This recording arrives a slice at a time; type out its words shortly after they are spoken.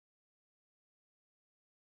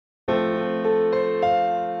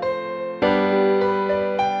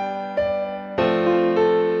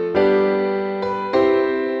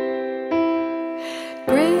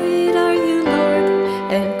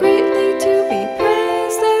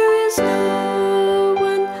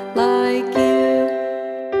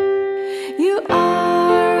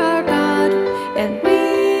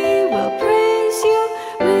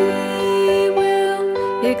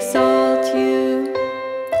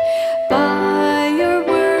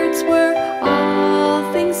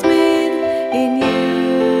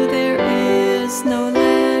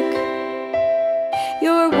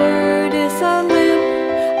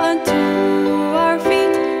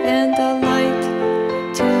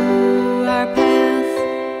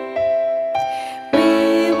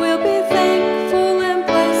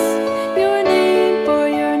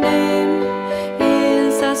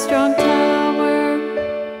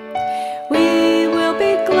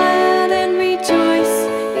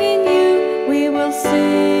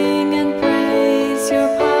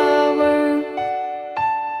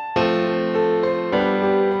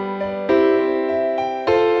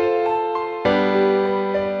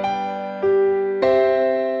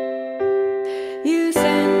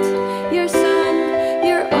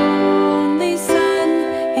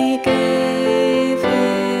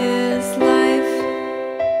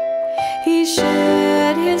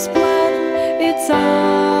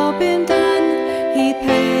been done, He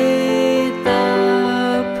paid the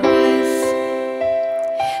price.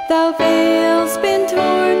 The veil's been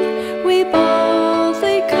torn, we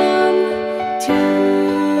boldly come to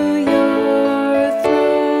your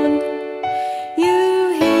throne. You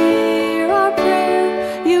hear our prayer,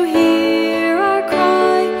 you hear our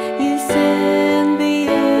cry, you send the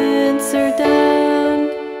answer down.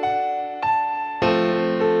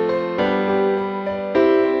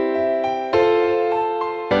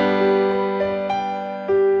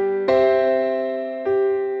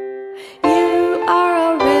 You are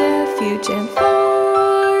a refuge and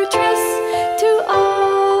fortress to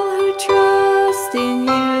all who trust in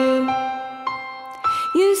you.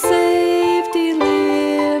 You save,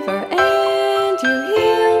 deliver, and you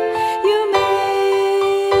heal. You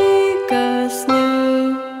make us new.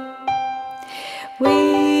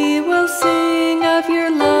 We will sing of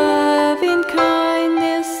your loving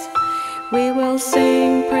kindness. We will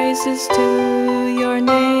sing praises to your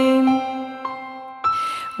name.